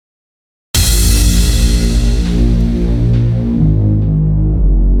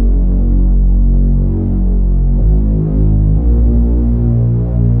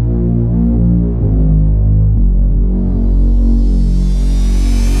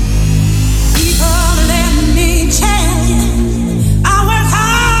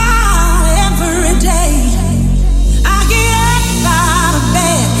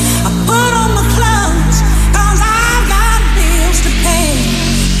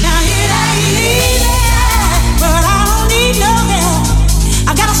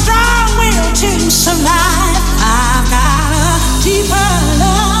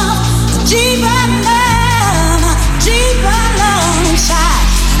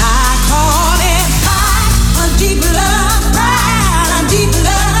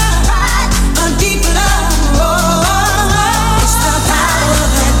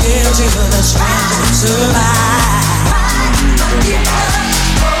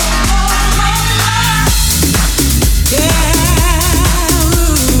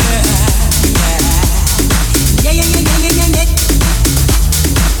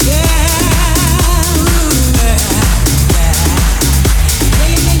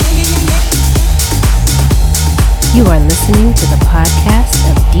You are listening to the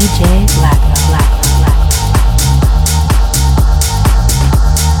podcast of DJ Black.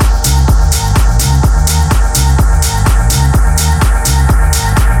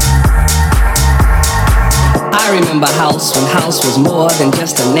 I remember house when house was more than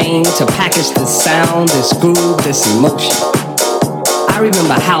just a name to package this sound, this groove, this emotion. I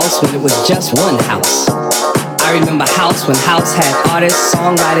remember house when it was just one house. I remember house when house had artists,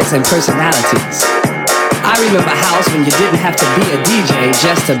 songwriters, and personalities. I remember house when you didn't have to be a DJ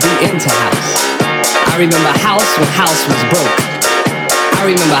just to be into house. I remember house when house was broke. I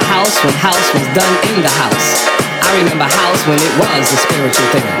remember house when house was done in the house. I remember house when it was a spiritual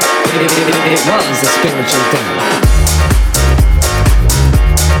thing. It was a spiritual thing.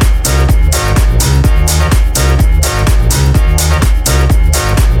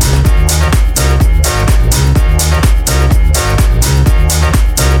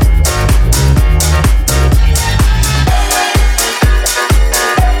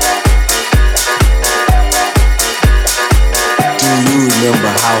 Remember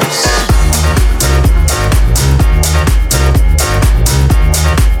house.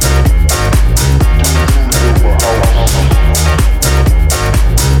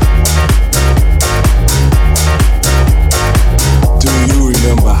 Do you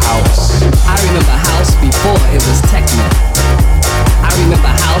remember house? I remember house before it was techno. I remember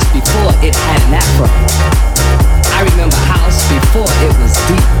house before it had an afro. I remember house before it was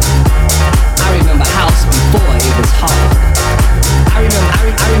deep. I remember house before it was hard. I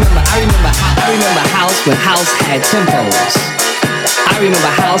remember house when house had tempos. I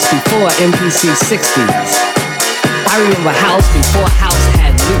remember house before MPC 60s. I remember house before house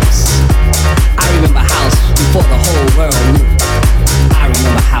had loops. I remember house before the whole world knew. I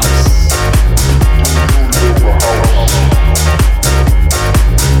remember house.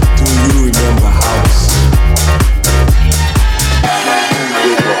 Do you remember house?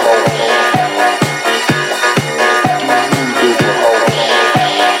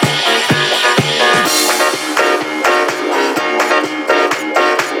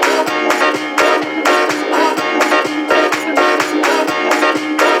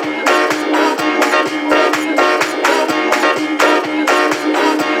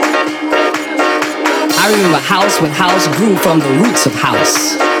 I remember house when house grew from the roots of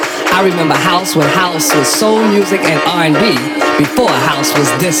house. I remember house when house was soul music and R&B before house was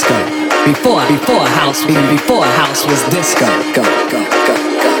disco. Before house was disco. Go.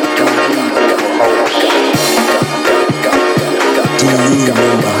 Do you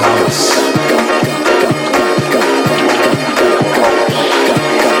remember house?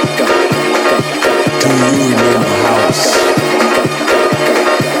 Do you remember house?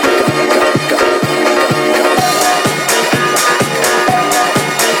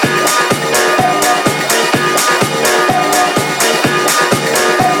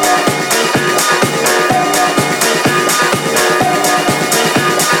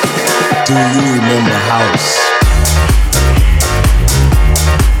 Do you remember house?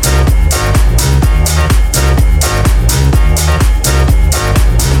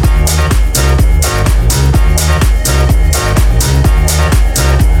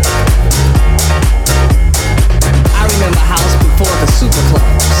 I remember house before the super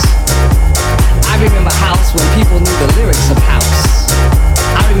clubs. I remember house when people knew the lyrics of house.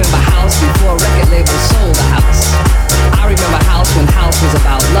 I remember house before record labels sold the house. I remember house when house was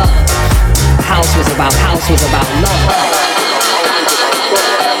about love. House was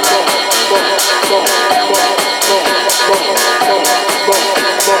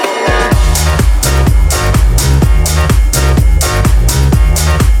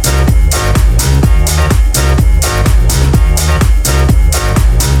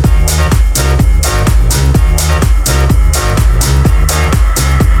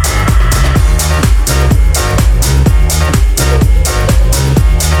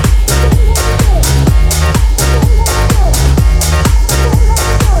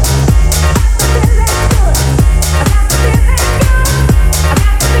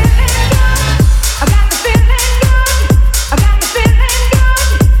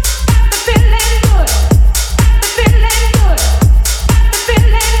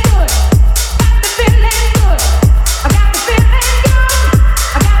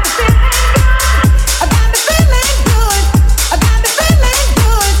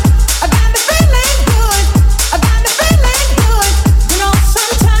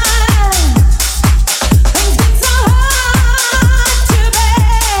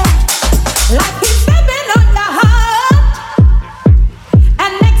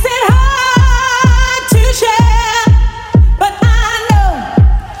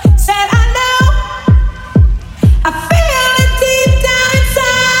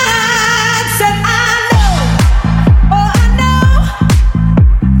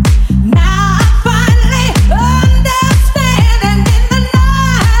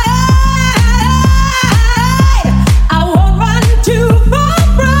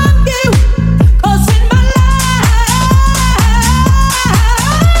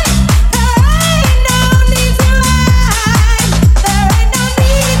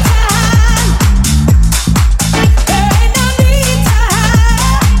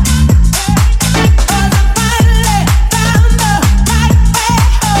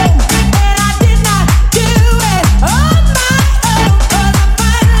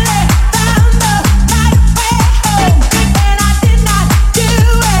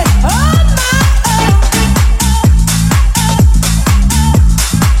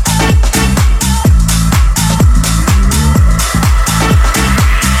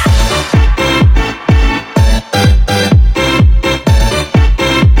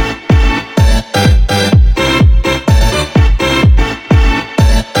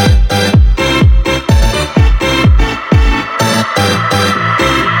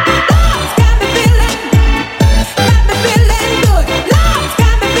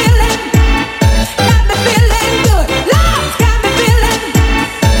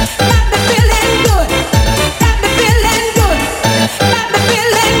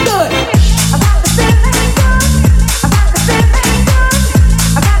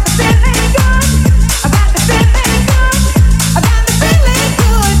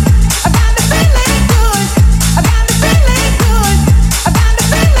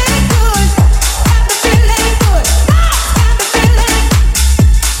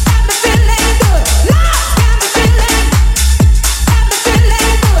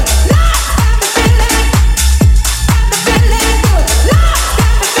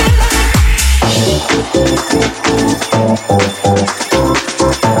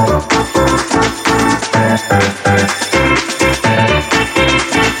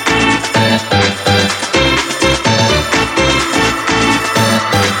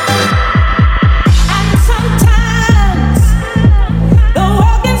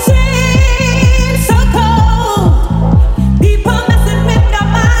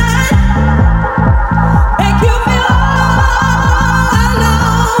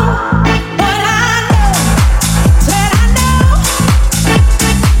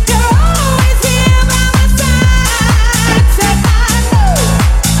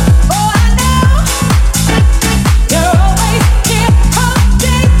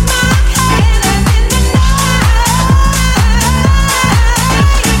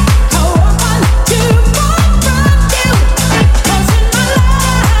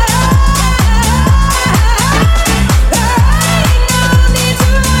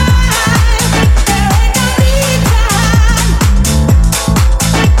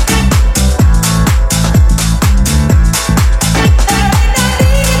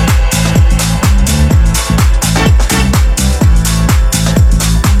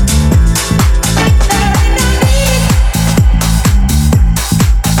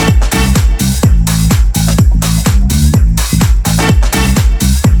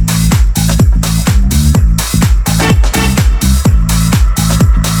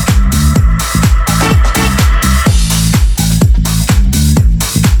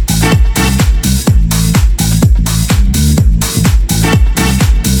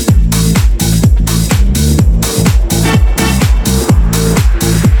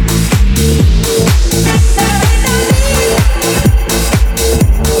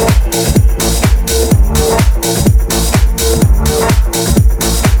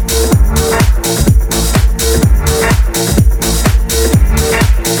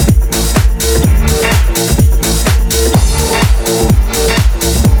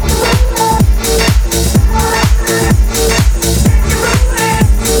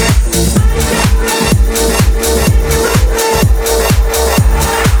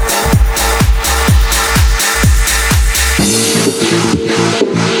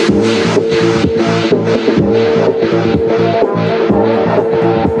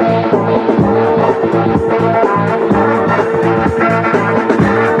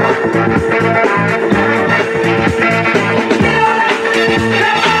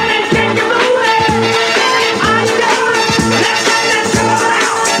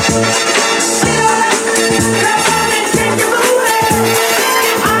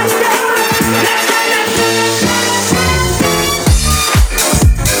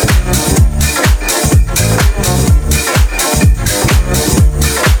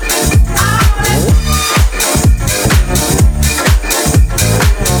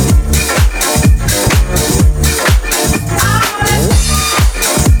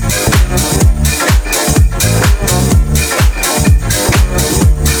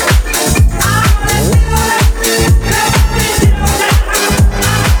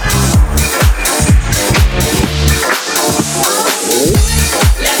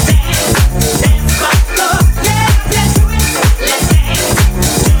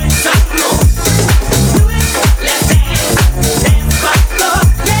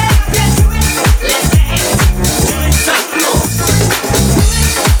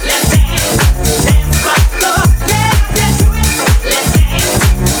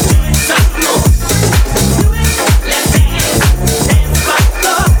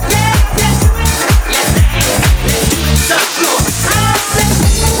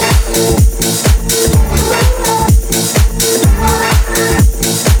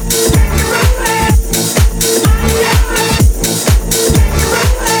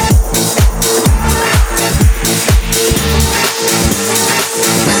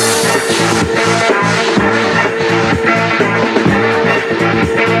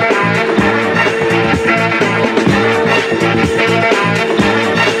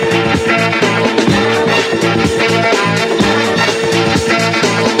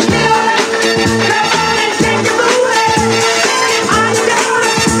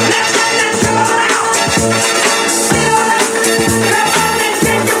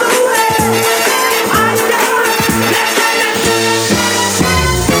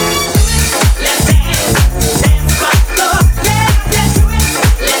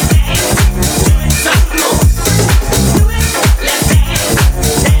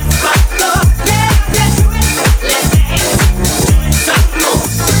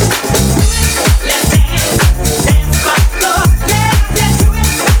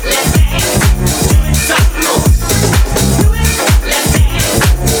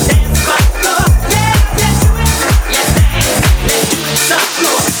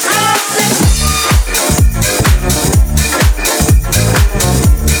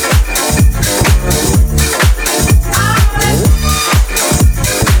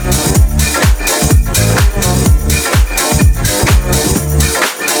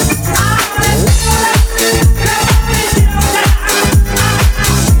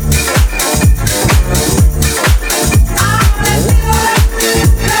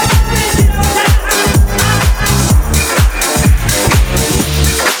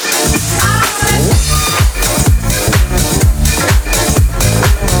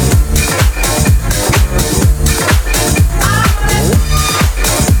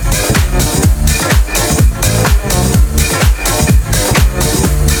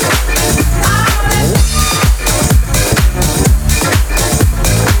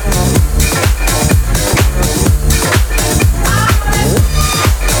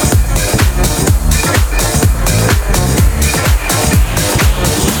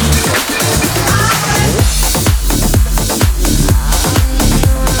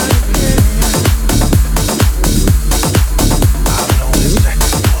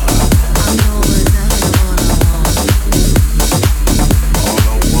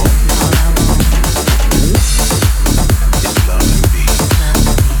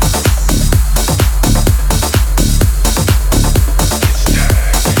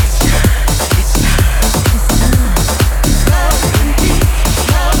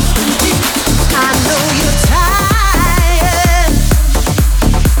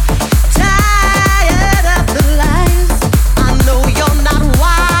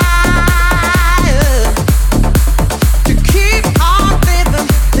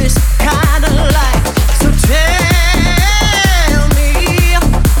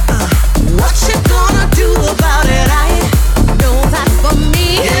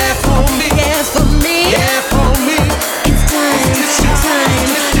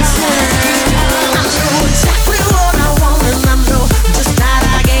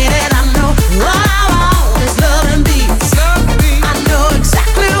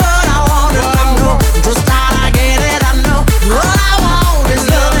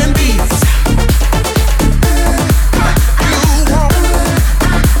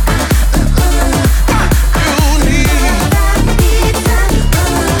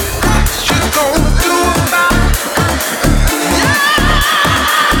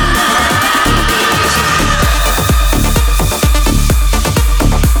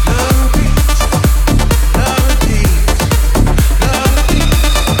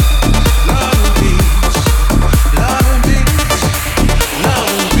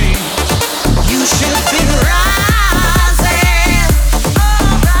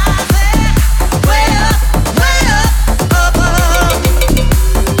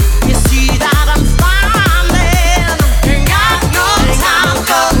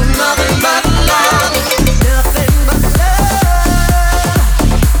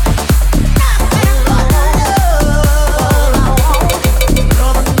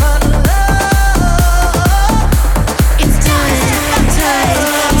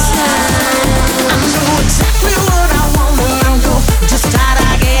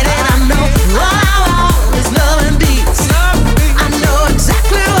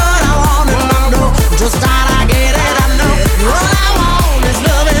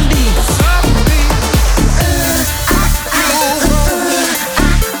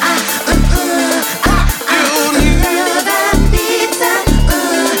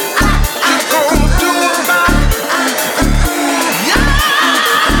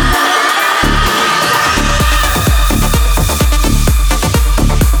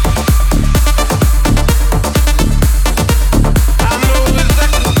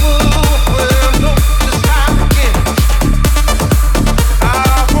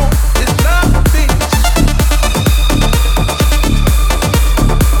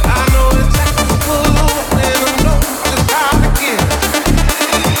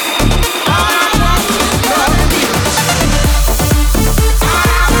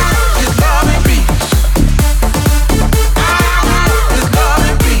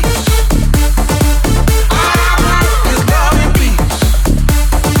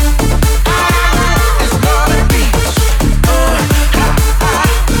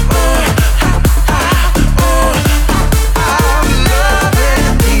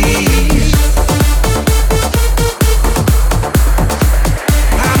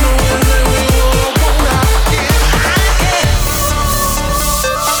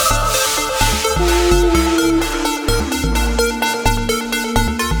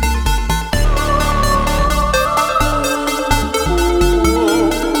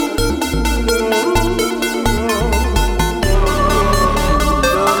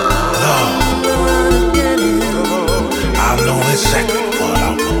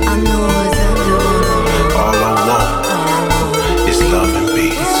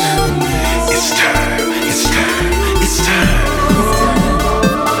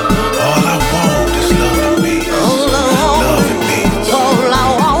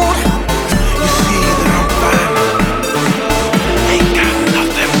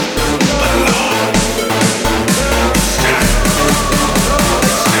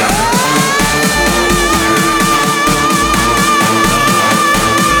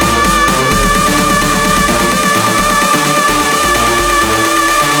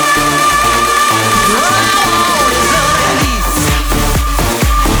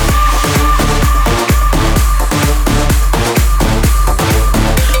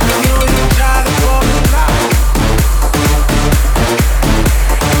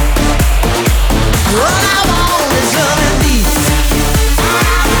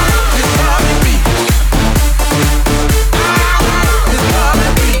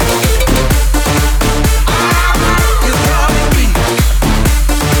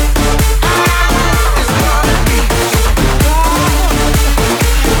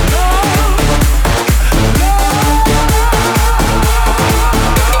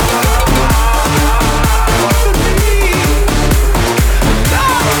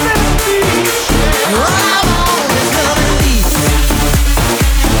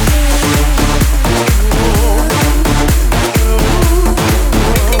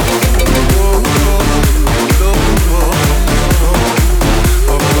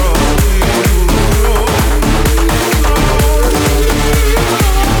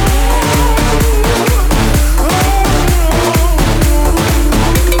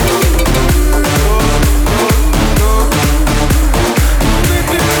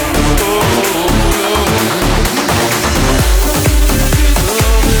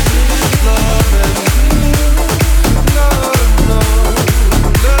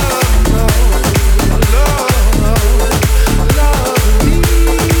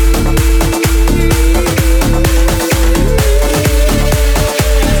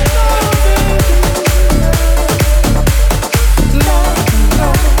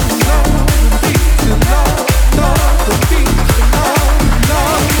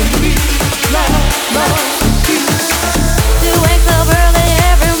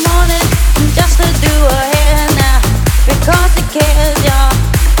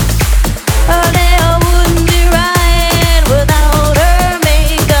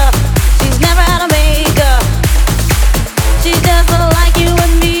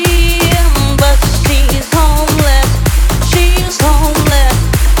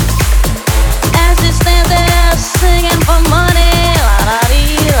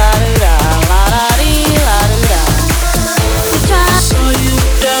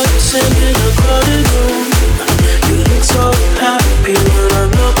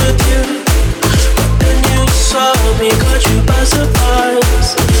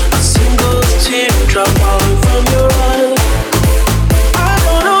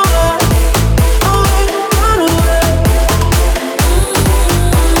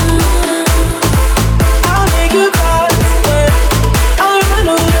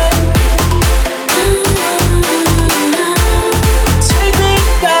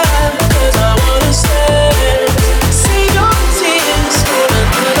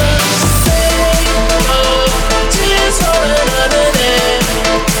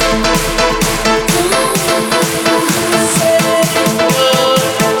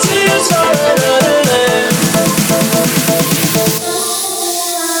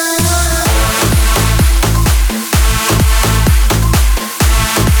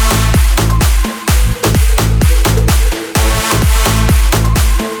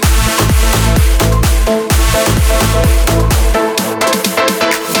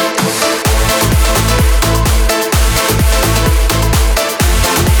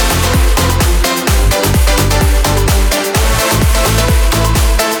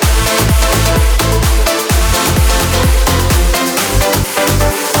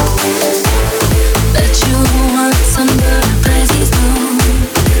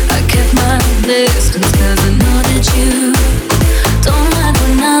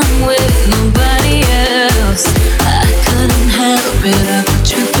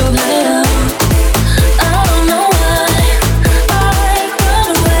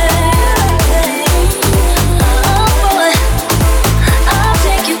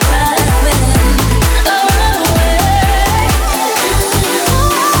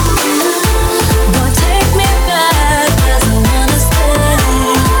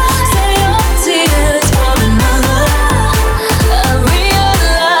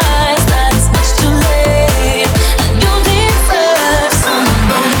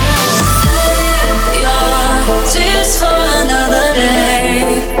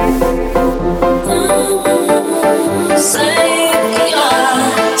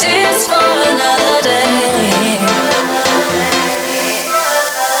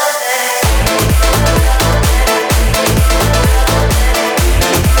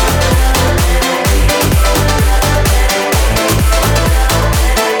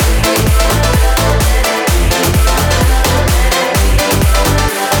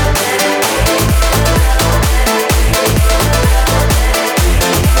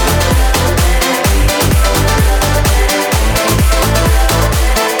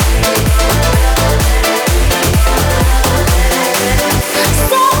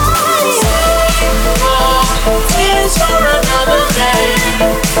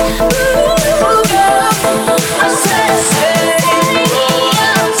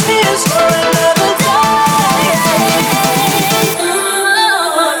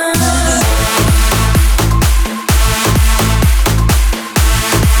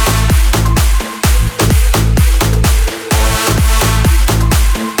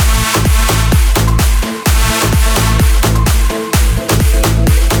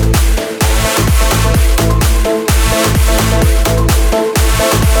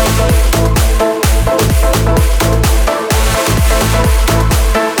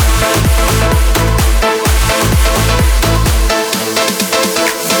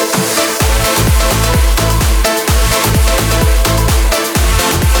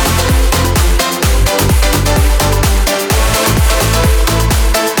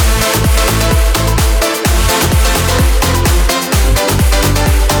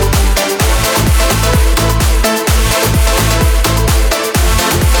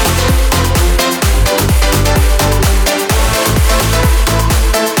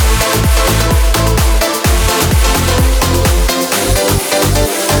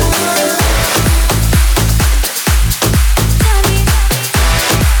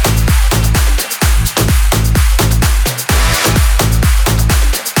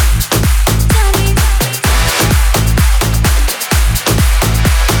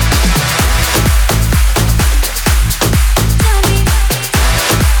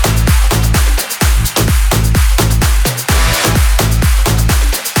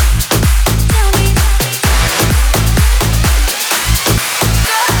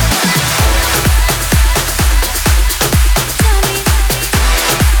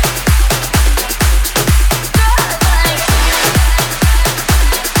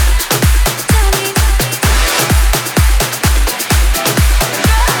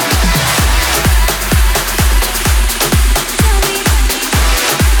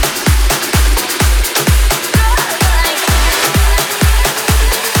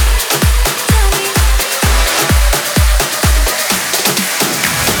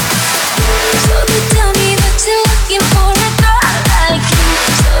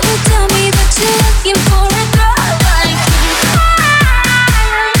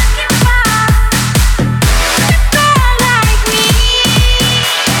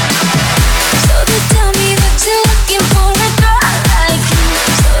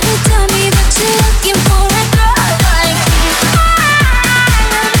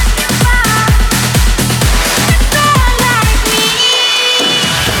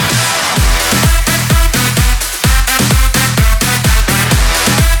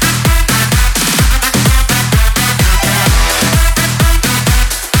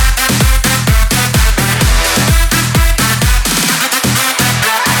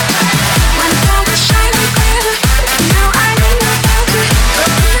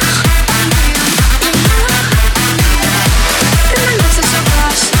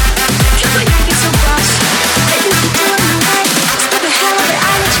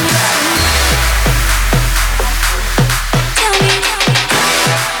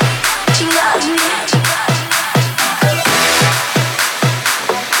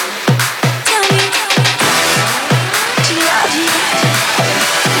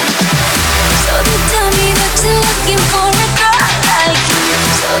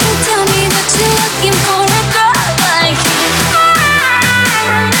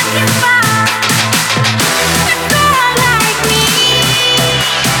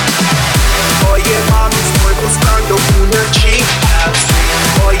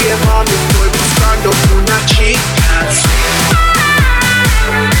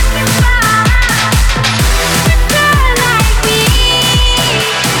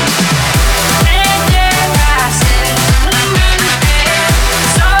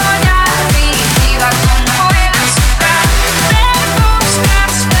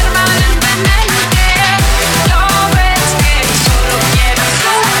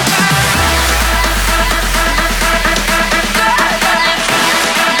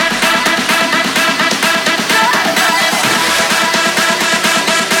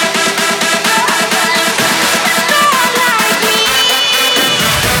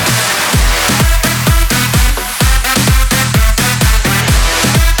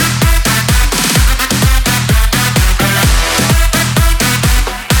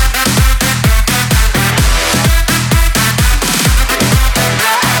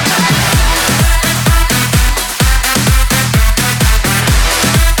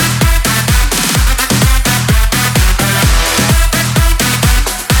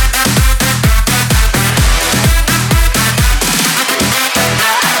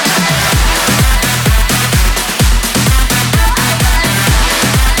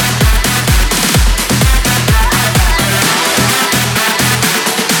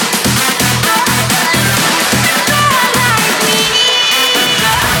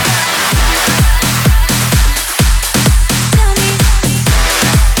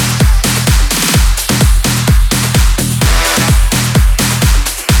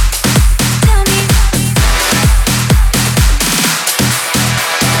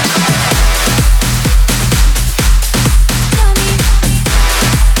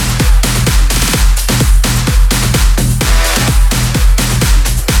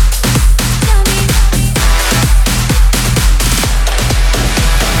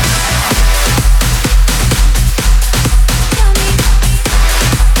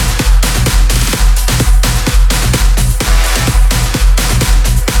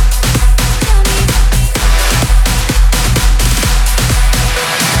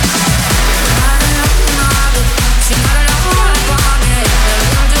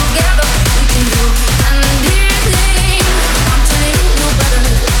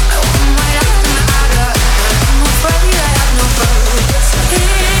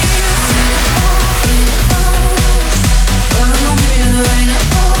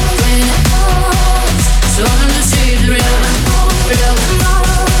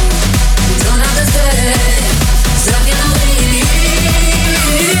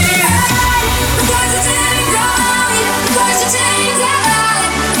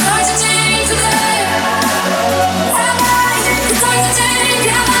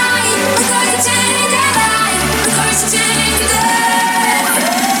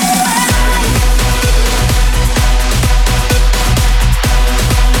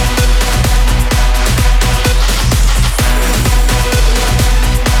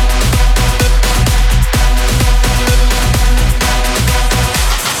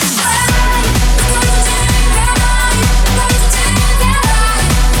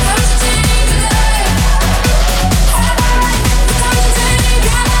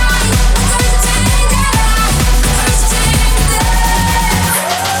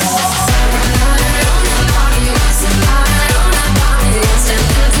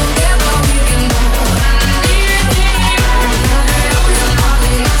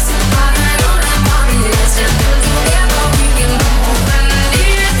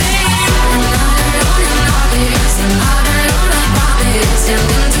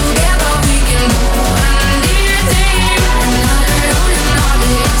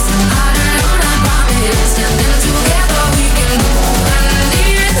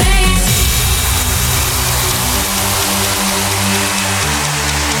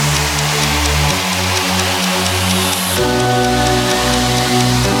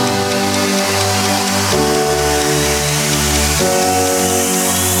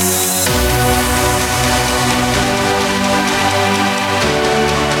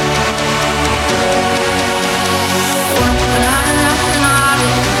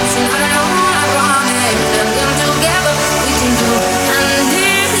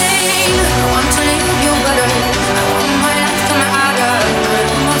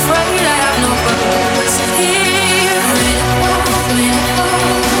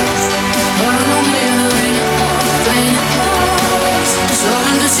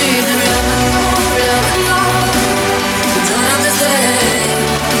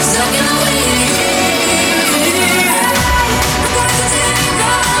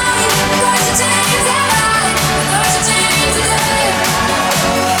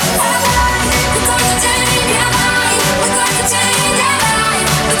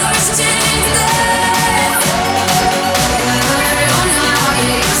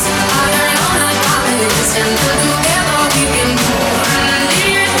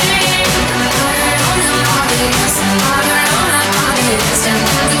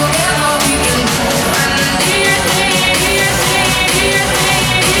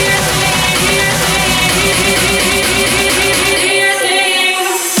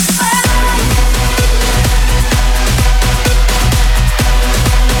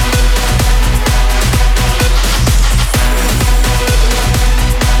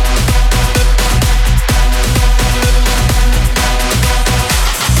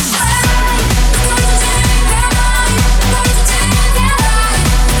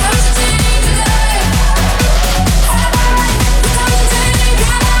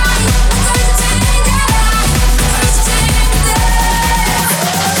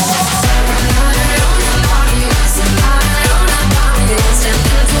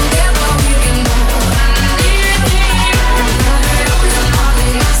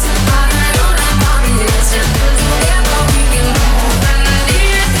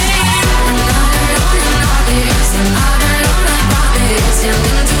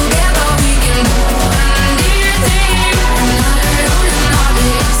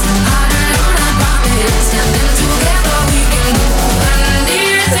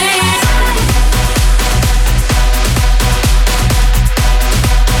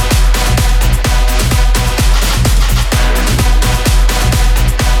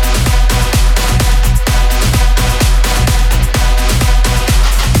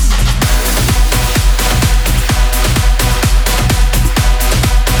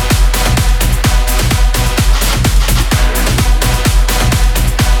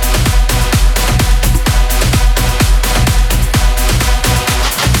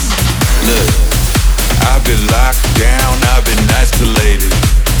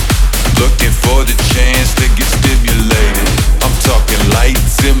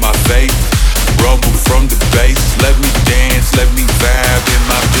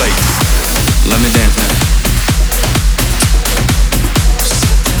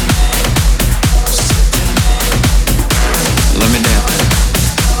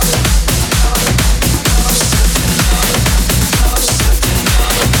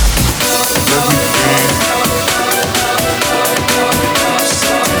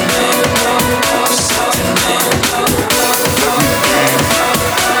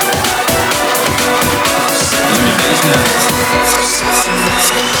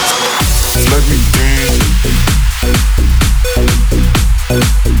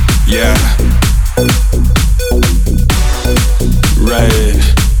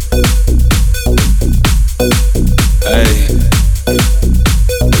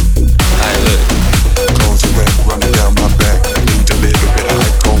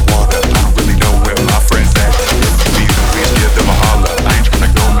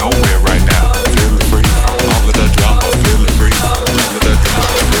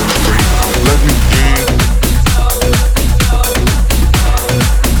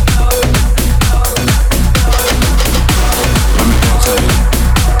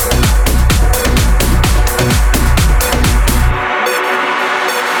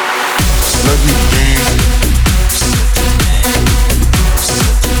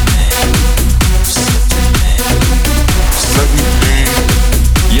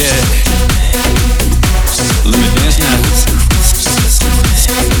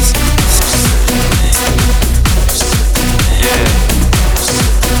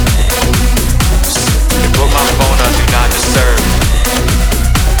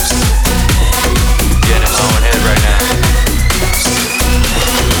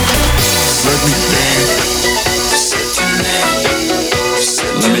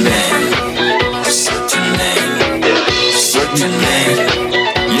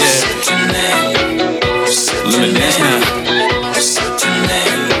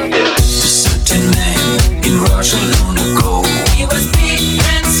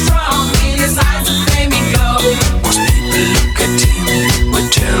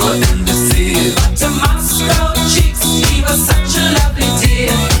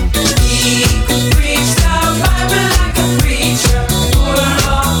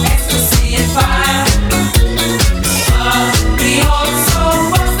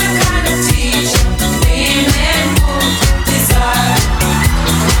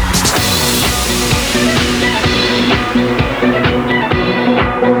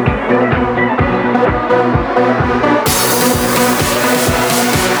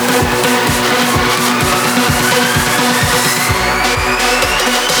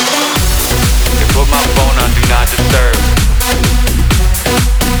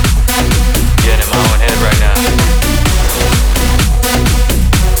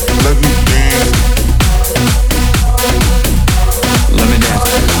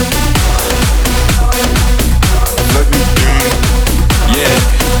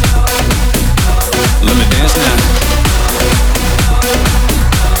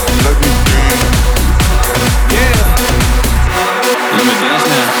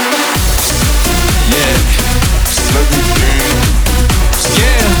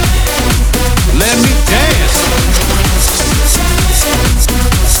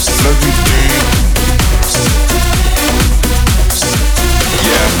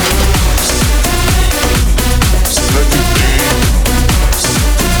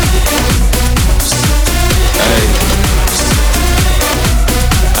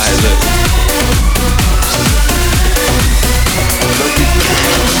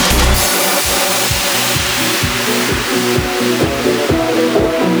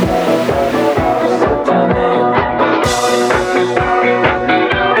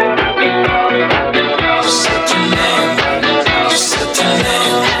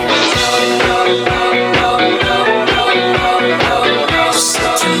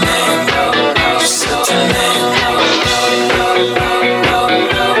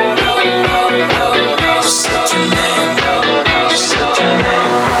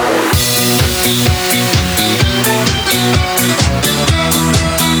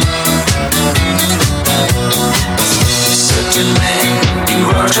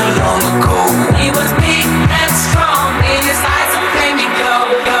so long ago. He was big and strong, in his eyes a flaming glow,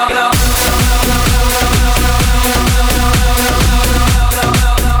 glow, glow.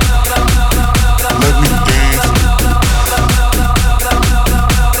 Let me dance.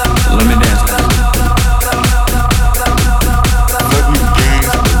 Let me dance now. Let me dance.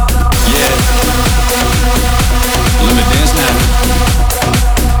 Yeah. Let me dance now.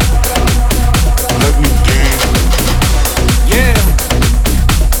 Let me dance. Yeah.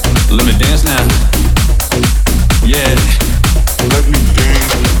 Let me dance now. Yeah. Let me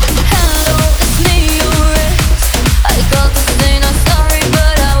dance. Hello, it's me, your ex. I got to say not sorry,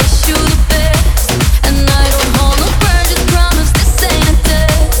 but I wish you the best. And I don't hold no grudges, promise this ain't a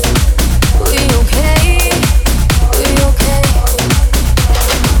test. We okay? We okay?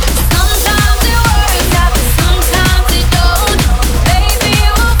 Sometimes it works out, but sometimes it don't. Maybe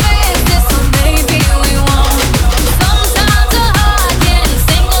we'll fix this, or maybe we won't. Sometimes a heart can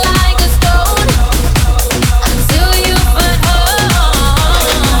sink like a stone until you find home.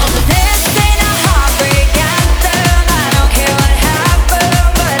 This ain't a heartbreak anthem. I don't care what happened,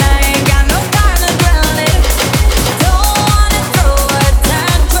 but I ain't got no time to dwell on it. Don't wanna throw a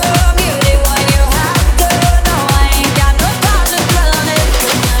tantrum. You did what you have to. No, I ain't got no time to dwell on it.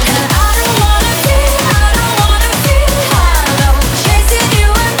 And I don't wanna feel hollow. Chasing you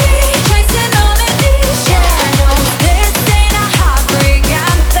and me, chasing all of these shadows. This ain't a heartbreak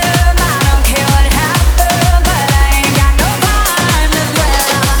anthem. I don't care what happened, but I ain't got no time to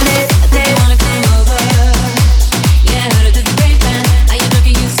dwell on it. They wanna come over. Yeah, heard it through the grapevine. Are you drunk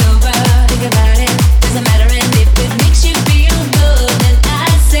or you sober? Think about it, doesn't matter. And if it makes you feel good, then I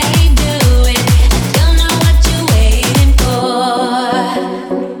say do it. I don't know what you're waiting for.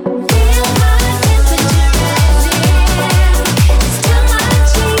 Feel my temperature rising. It's too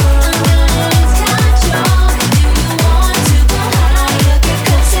much heat, I'm gonna lose control. Do you want to go higher? Get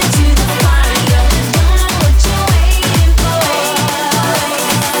closer to the fire. I don't know what you're waiting for.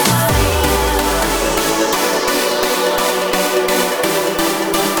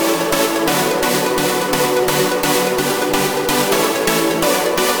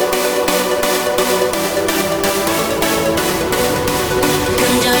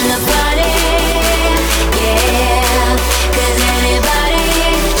 Come join the party, yeah. 'Cause anybody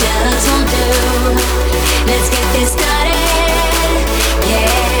just won't do. Let's get this started,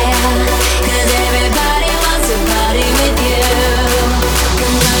 yeah. 'Cause everybody wants to party with you.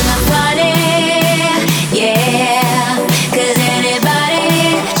 Come join the party, yeah. 'Cause anybody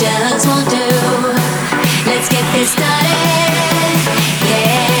just won't do. Let's get this started,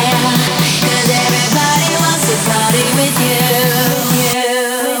 yeah. 'Cause everybody wants to party with you.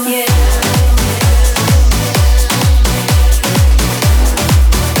 With you.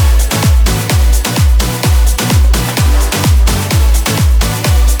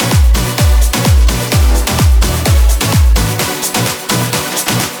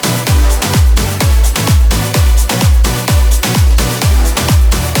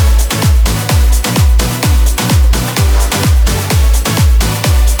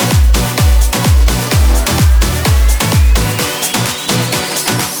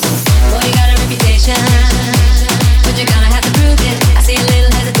 Boy, you got a reputation, but you're gonna have to prove it. I see a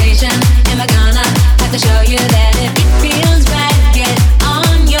little hesitation. Am I gonna have to show you that if it feels right, get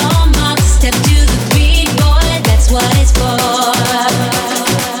on your mark, step to the beat, boy, that's what it's for.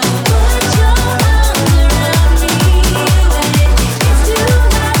 Put your arms around me when it gets too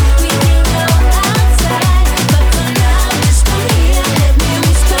hot. We can go outside, but for now, just come here. Let me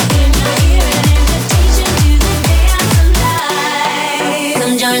whisper in your ear an invitation to the dance of life.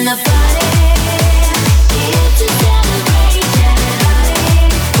 Come join the party. Here to celebrate. Everybody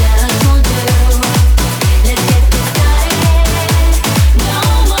just won't do. Let's get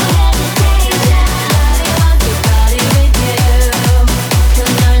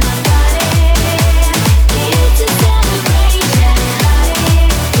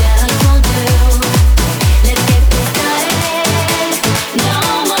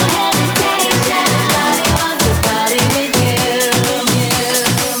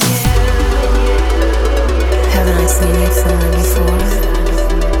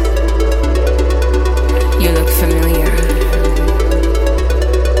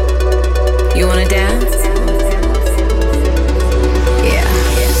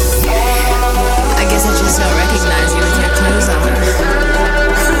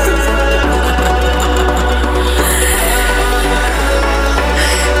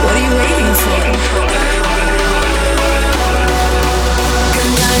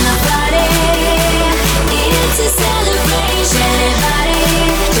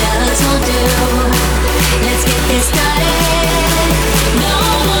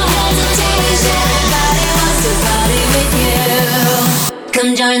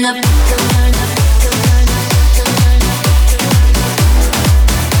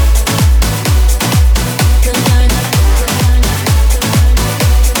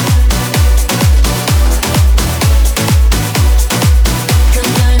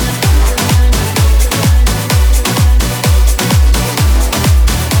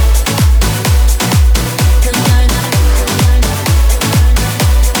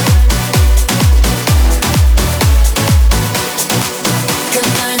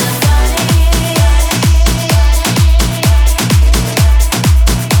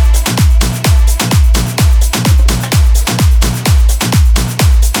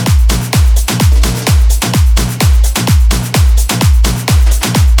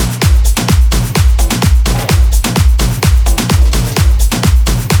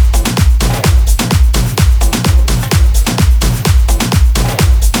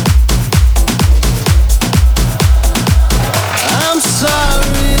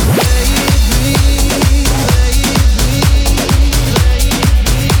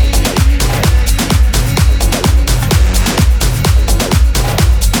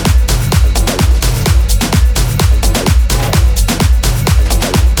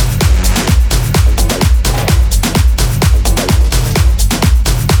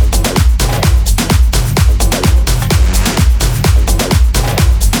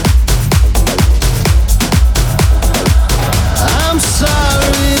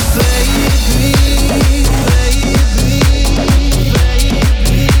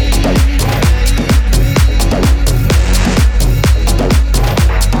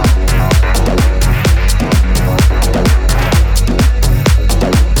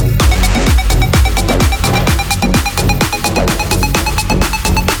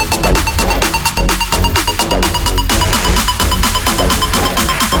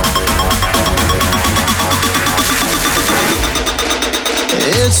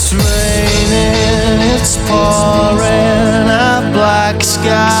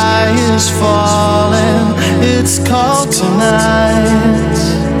sky is falling, it's cold tonight.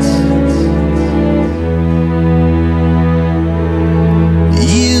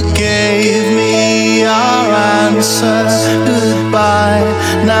 You gave me your answer, goodbye.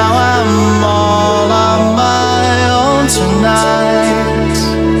 Now I'm all on my own tonight.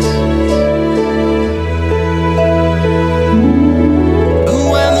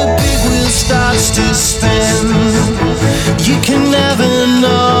 When the big wheel starts to spin, you can never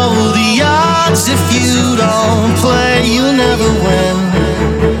know the odds. If you don't play, you'll never win.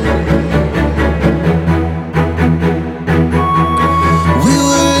 We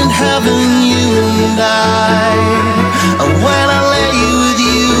were in heaven, you and I. When I lay with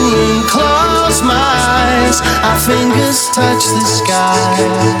you and close my eyes, our fingers touch the sky.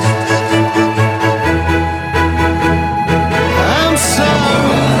 I'm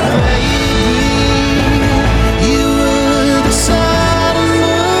sorry, baby. You were the sun and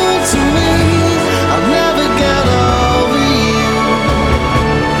moon to me. I'll never get over you.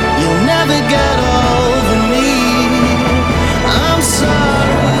 You'll never get over me. I'm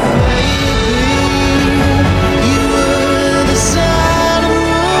sorry, baby. You were the sun and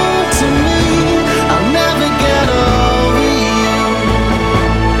moon to me. I'll never get over you.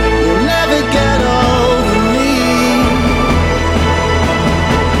 You'll never get over me.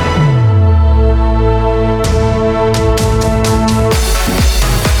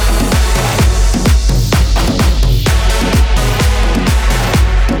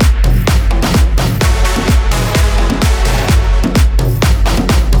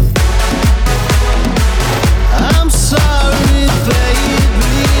 I'm sorry, baby,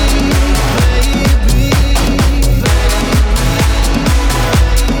 baby,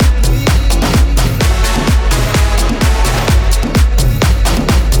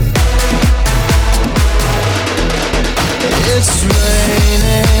 It's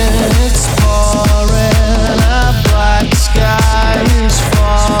raining, it's pouring, a black sky is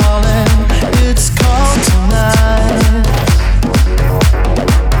falling, it's cold tonight.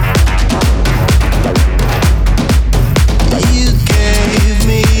 You gave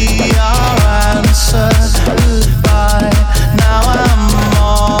me your answer, goodbye. Now I'm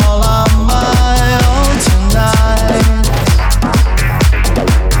all on my own tonight.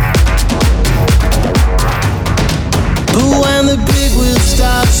 But when the big wheel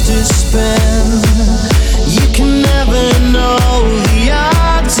starts to spin, you can never know the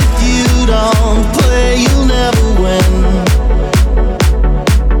odds. If you don't play, you'll never win.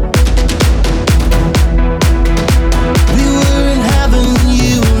 We were in heaven,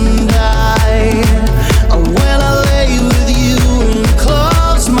 you and I. When I lay with you and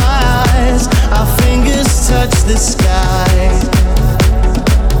close my eyes, our fingers touch the sky.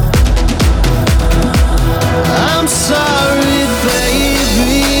 I'm sorry,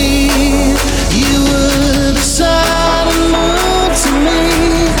 baby. You were the sun and moon to me.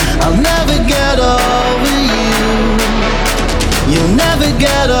 I'll never get over you. You'll never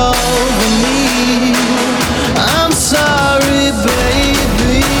get over me. I'm sorry,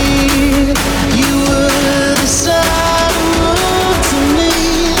 baby. You were the sun and moon to me.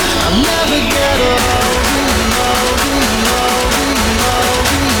 I'll never get over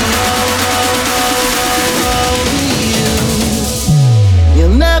you.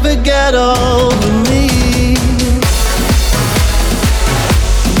 You'll never get over me.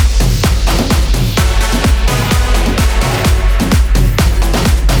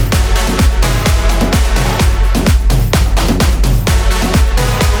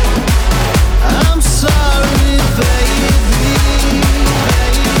 I'm sorry, baby.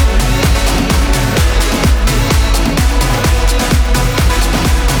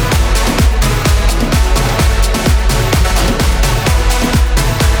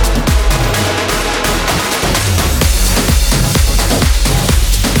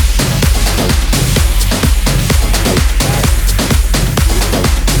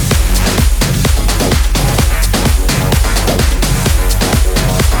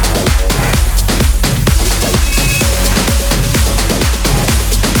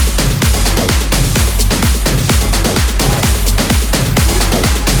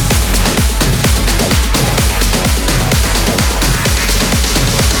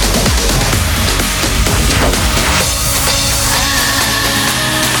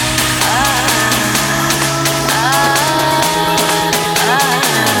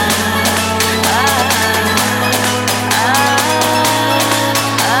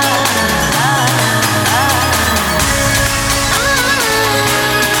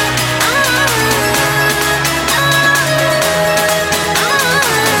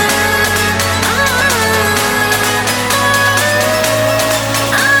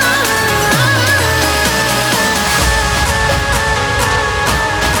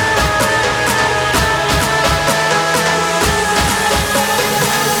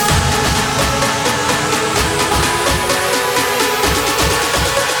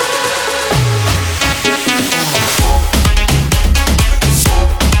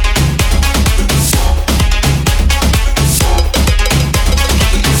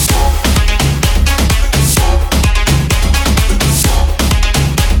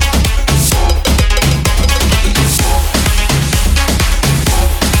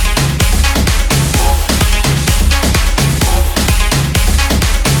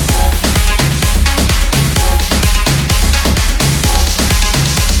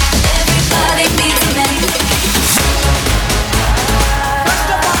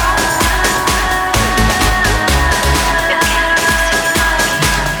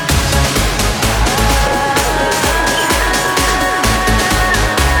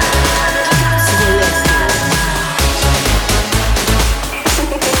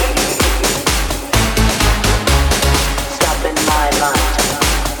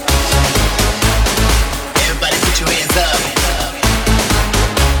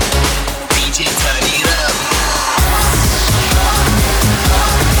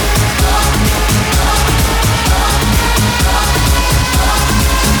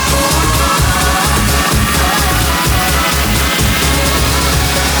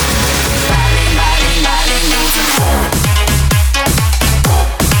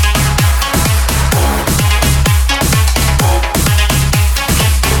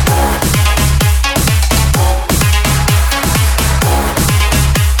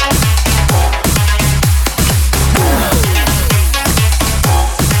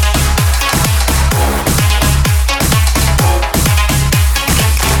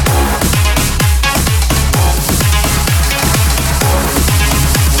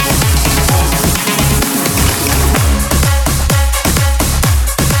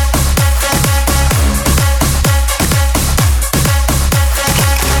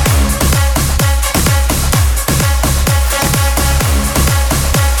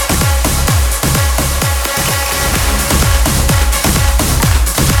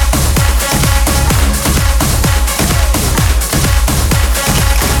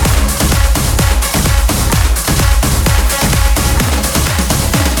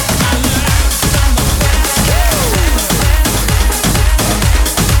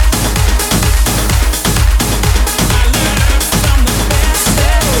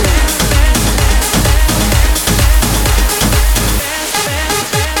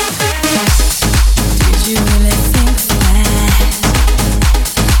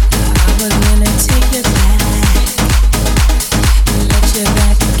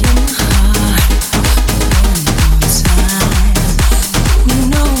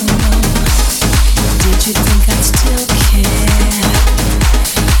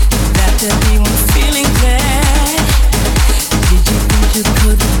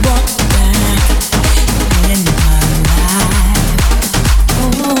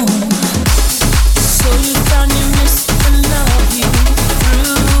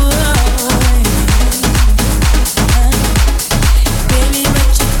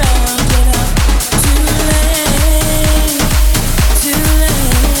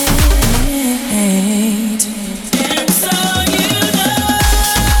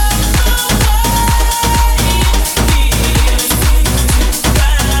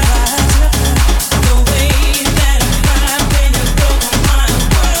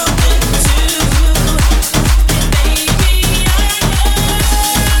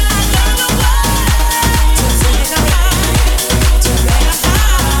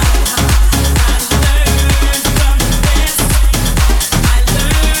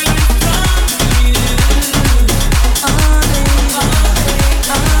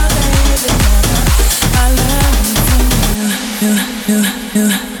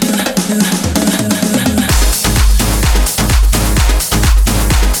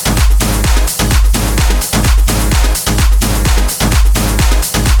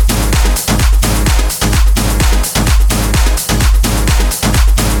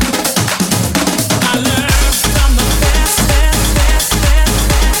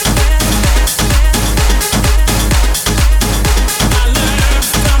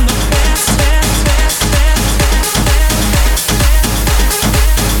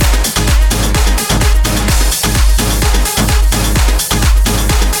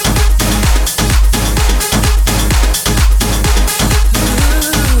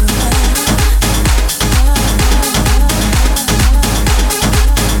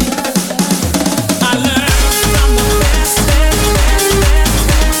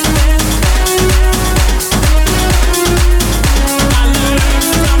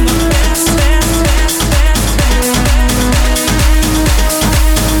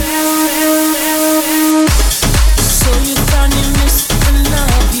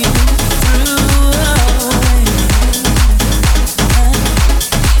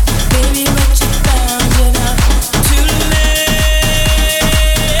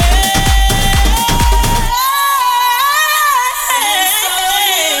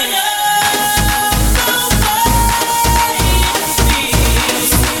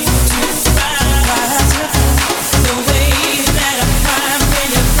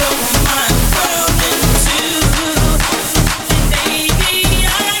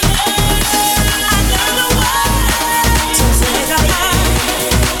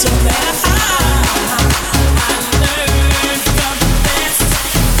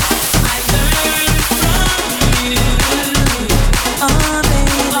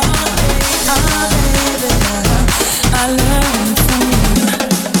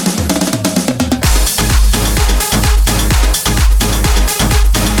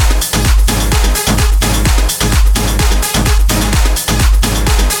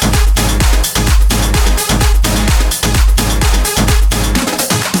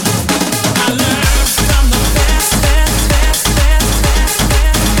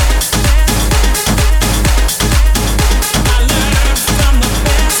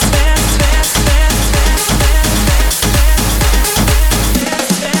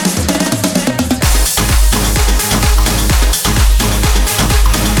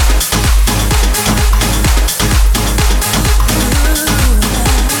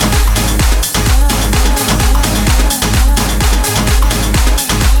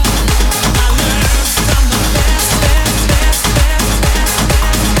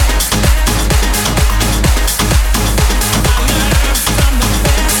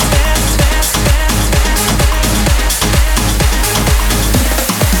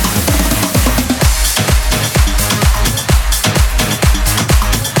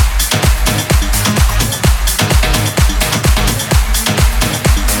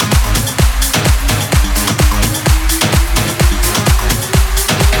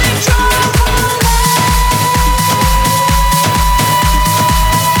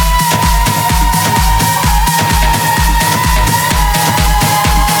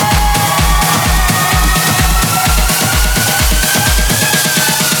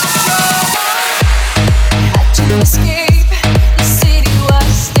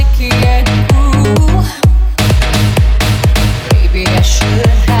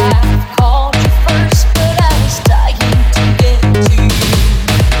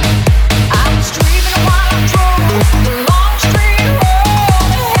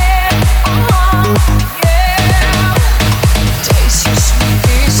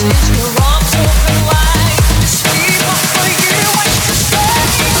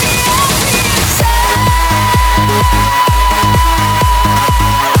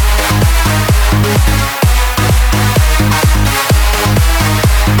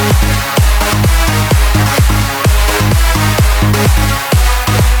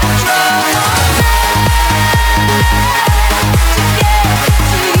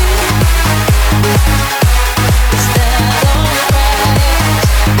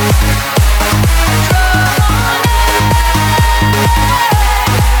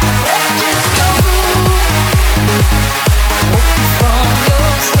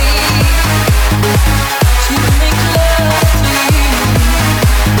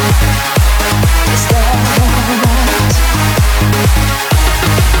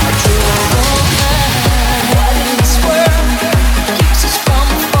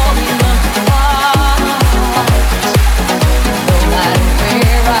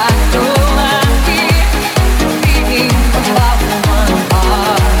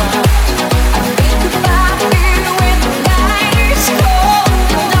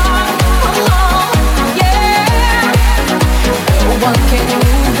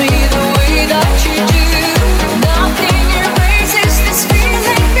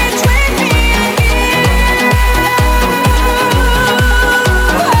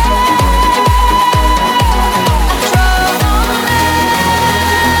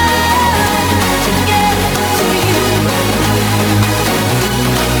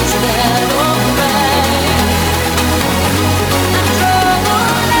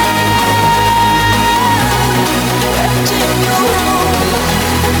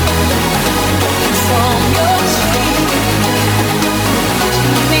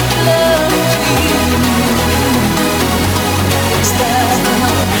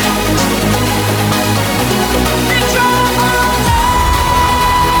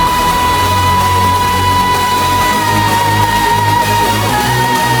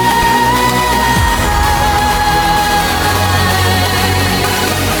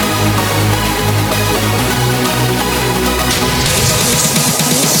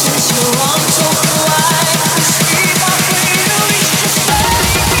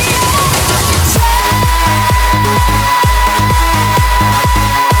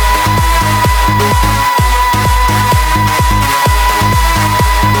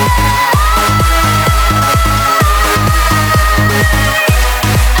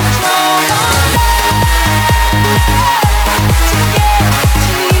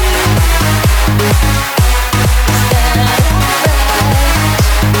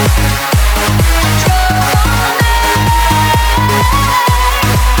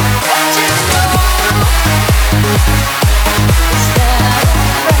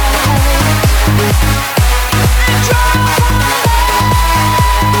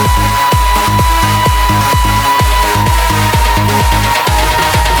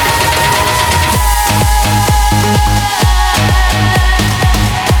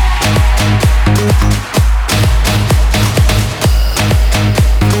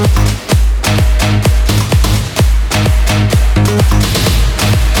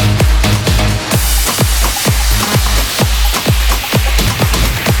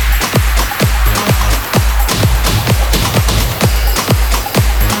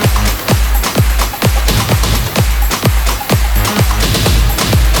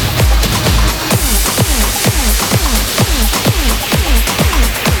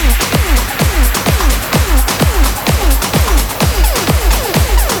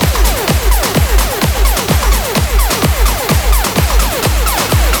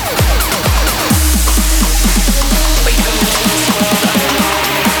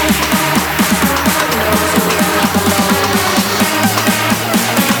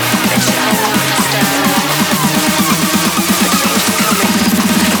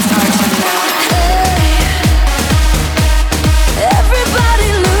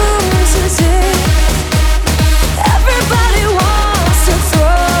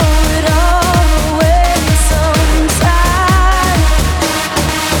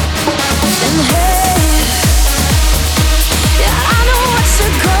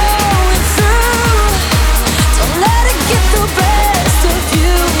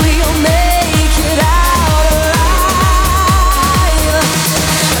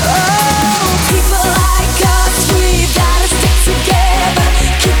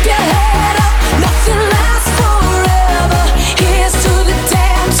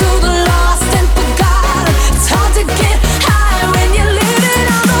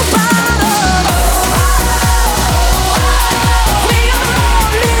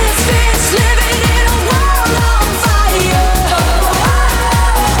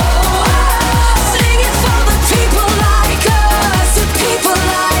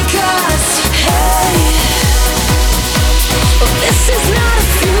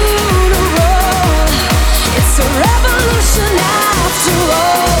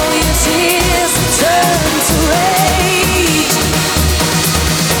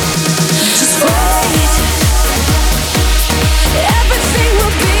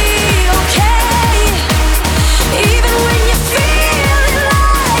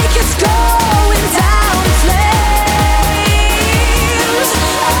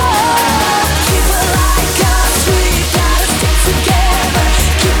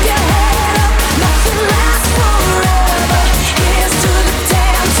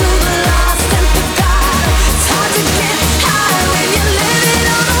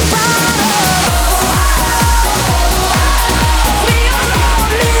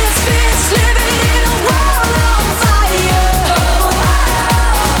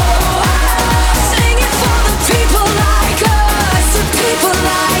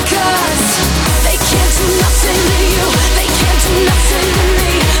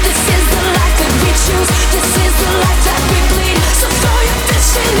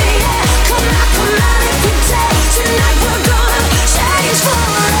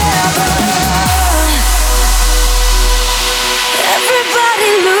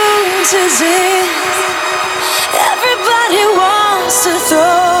 easy. Everybody wants to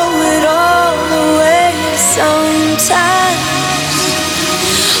throw it all away sometimes.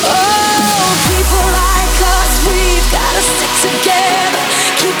 Oh, people like us, we've gotta stick together.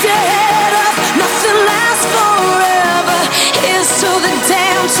 Keep your head up, nothing lasts forever. Here's to the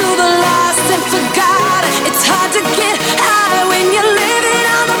damned, to the lost and forgotten. It's hard to get high when you're living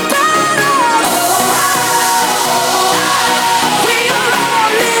on the bottom. We are all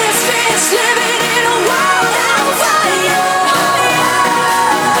misfits living in a world on fire.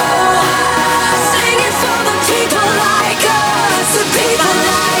 Singing for the people like us, the people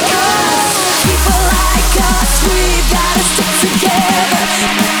like us, people like us. We've gotta stick together.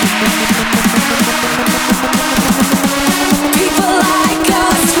 People like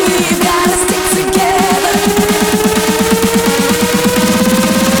us, we've gotta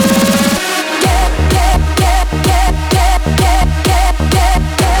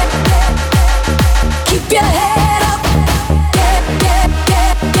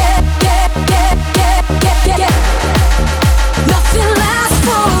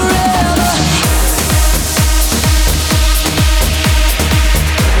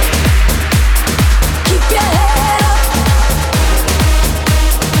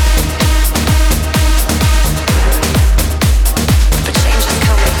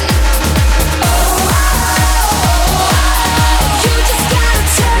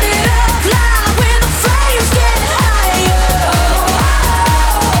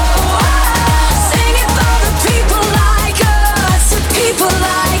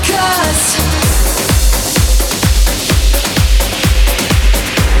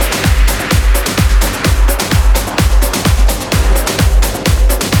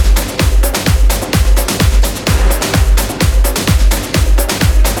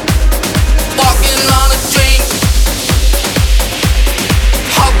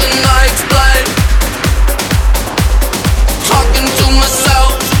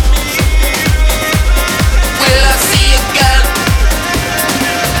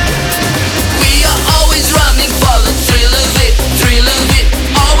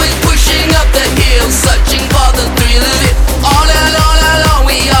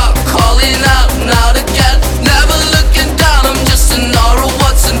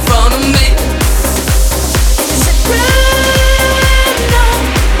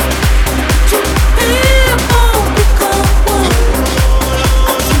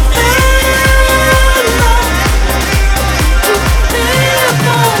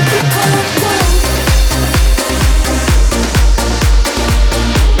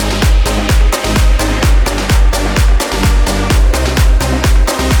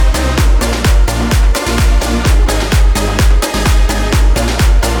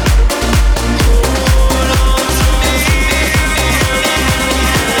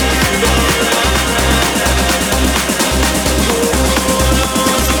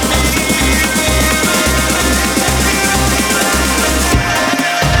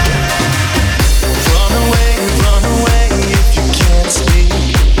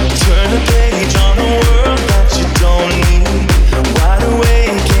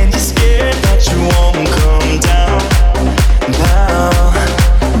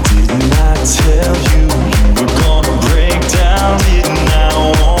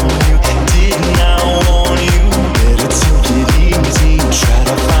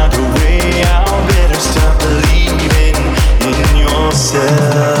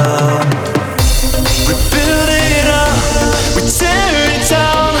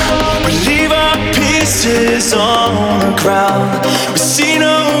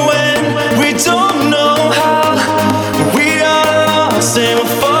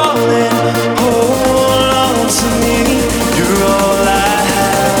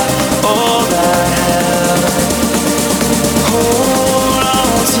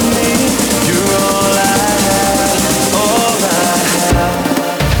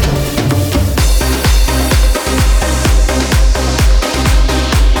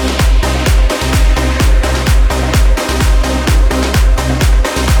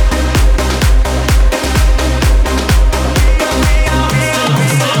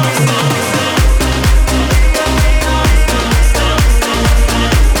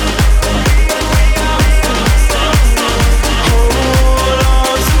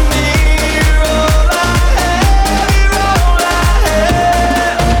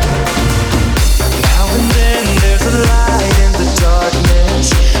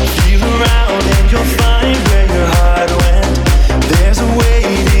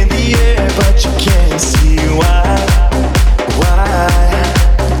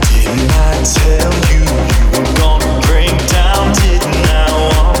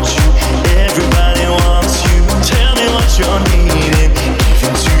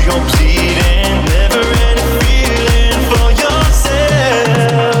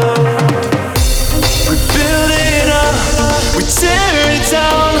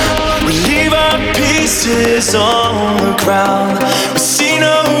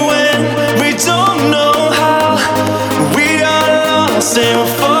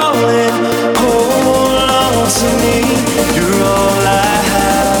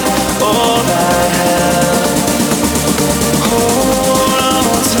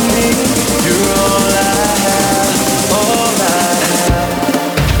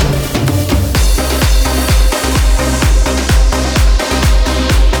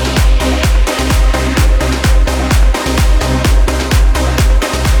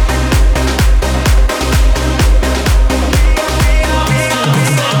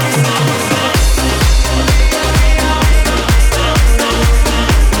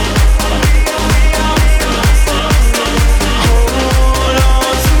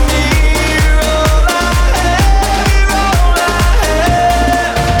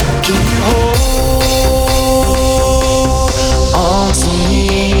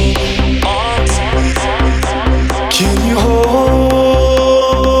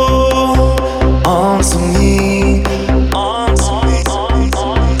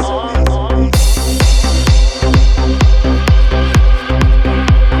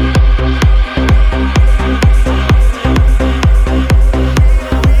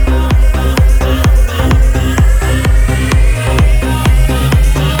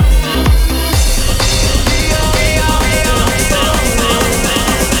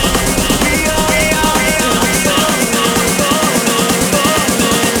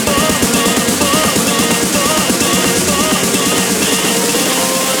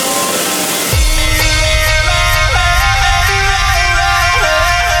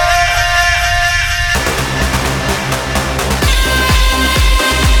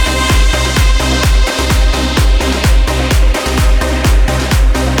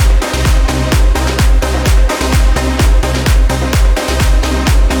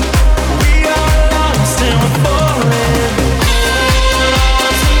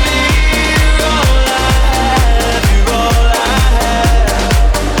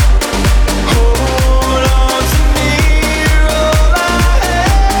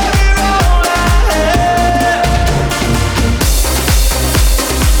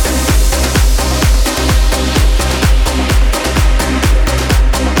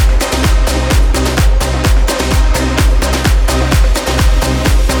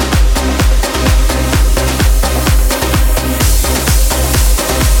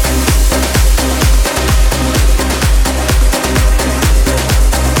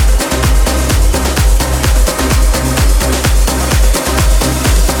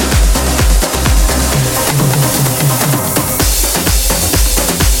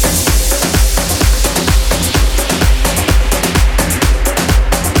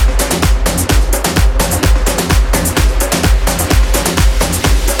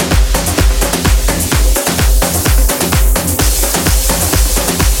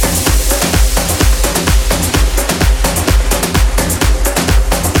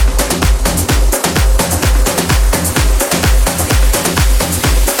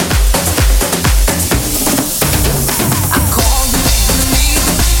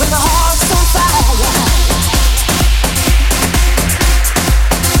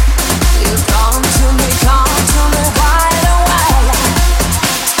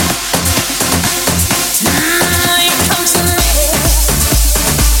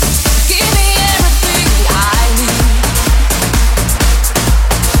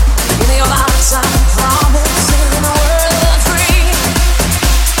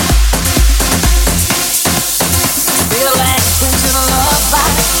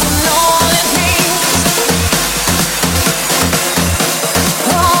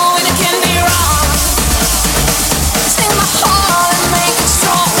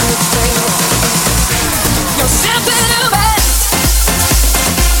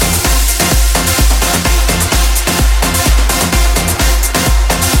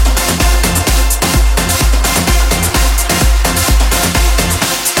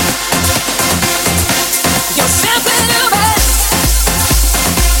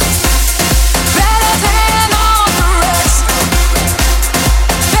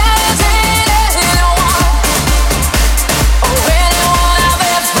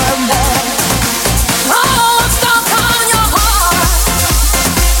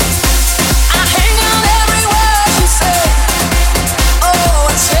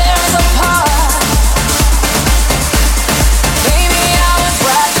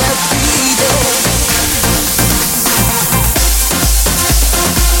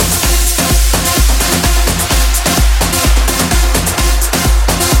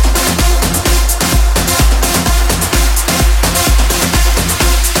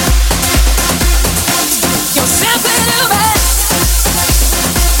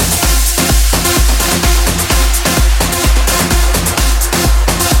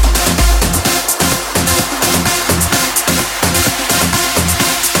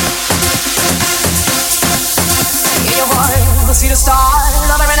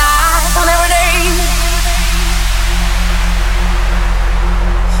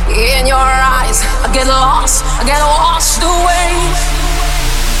get washed away.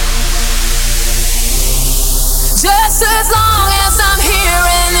 Just as long as I'm here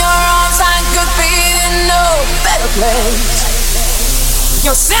in your arms, I could be in no better place.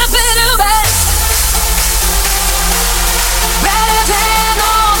 You're simply the best, better than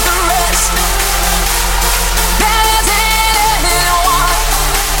all the rest, better than anyone,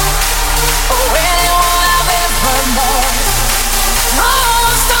 or anyone I've ever met. Oh,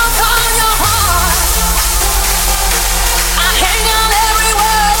 I'm stuck on your heart, I hang on every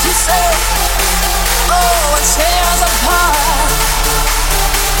word you say. Oh, it tears apart.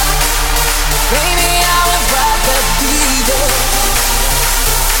 Baby, I would rather be there.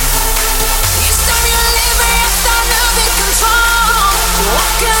 Each time you leave me, I start losing control.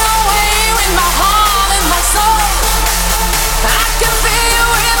 Walking away with my heart and my soul. I can feel you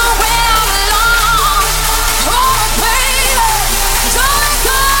everywhere I belong. Oh, baby, don't let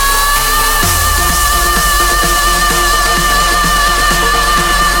go.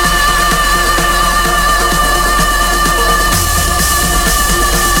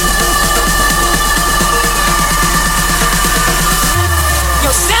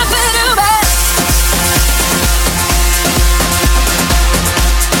 You're simply the best.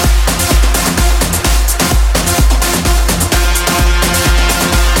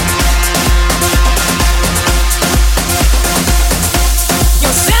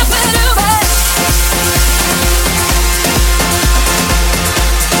 You're simply the best.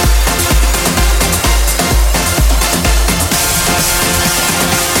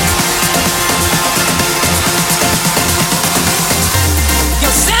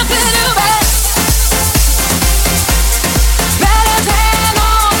 You're simply the best, better than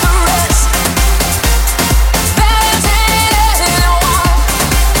all the rest, better than anyone,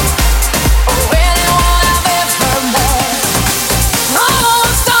 or anyone I've ever met. Oh,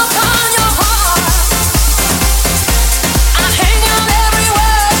 I'm stuck on your heart, I hang on every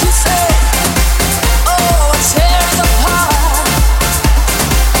word you say. Oh, it tears apart.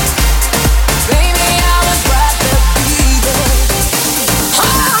 Baby, I would rather be there.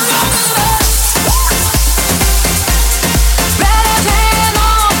 Oh, you're the best, better than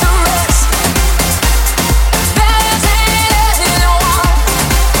all the rest, better than anyone,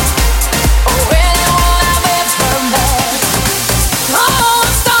 or anyone I've ever met. Oh,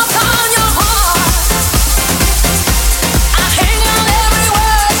 I'm stuck on your heart, I hang on every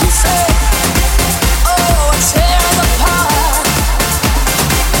word you say. Oh, it tears apart.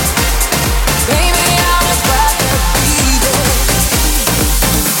 Baby, I would rather be there.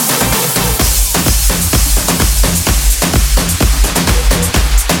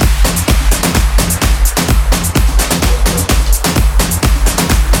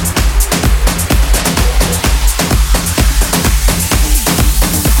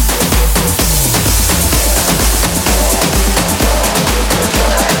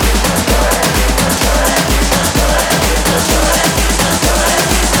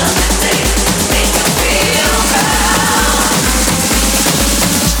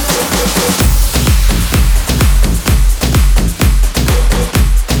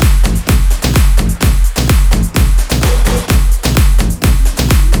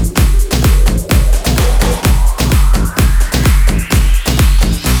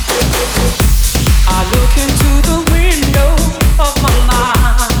 I look into the window of my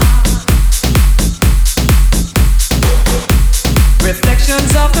mind,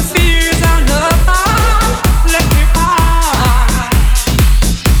 reflections of the fears I love left behind.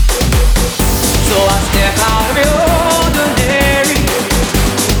 So I step out of the ordinary.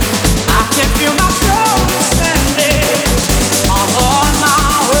 I can feel my soul ascending. I'm on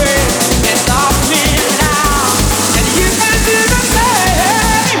my way. It's off me now, and you can do the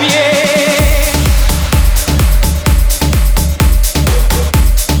same, yeah.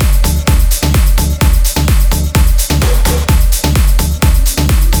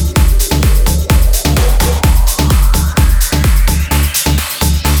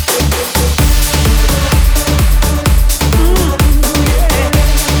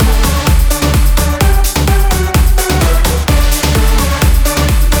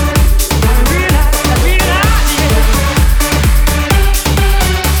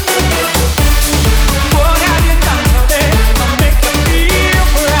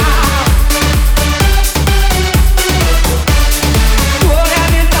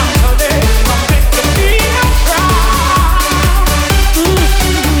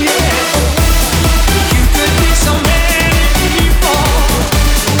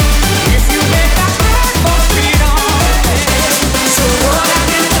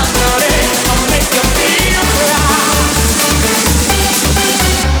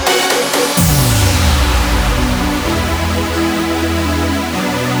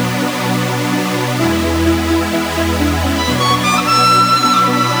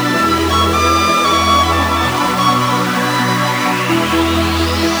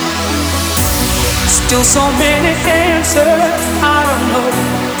 Still so many answers I don't know.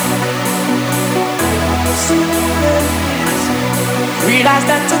 Realize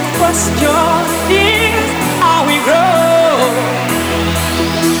that the question is how we grow.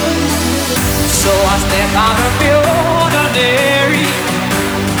 So I step out of the ordinary.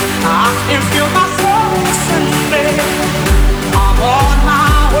 I can feel my soul ascending. I'm on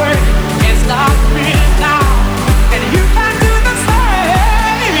my way. Can't stop me now. And you can do the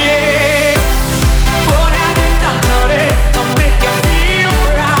same, yeah. What have you done today to make you feel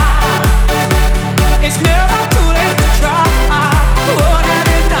right? It's never too late to try. What have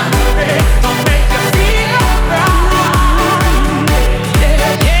you done today to make you feel right? Yeah,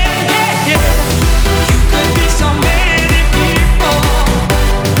 yeah, yeah, yeah. You could be so many people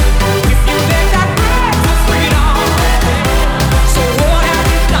if you let that breath for freedom. So what have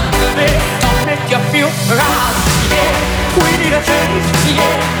you done today to make you feel right? Yeah, we need a change,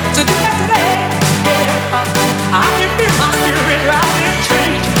 yeah, to do that today. Yeah, I can feel my spirit rising,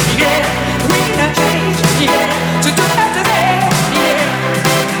 change, yeah, we need a change, yeah, to do that today. Yeah,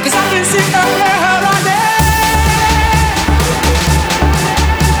 'cause I can see the world right there.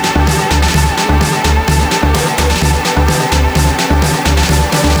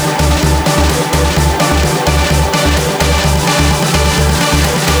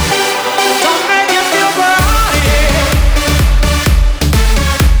 Don't make you feel bad.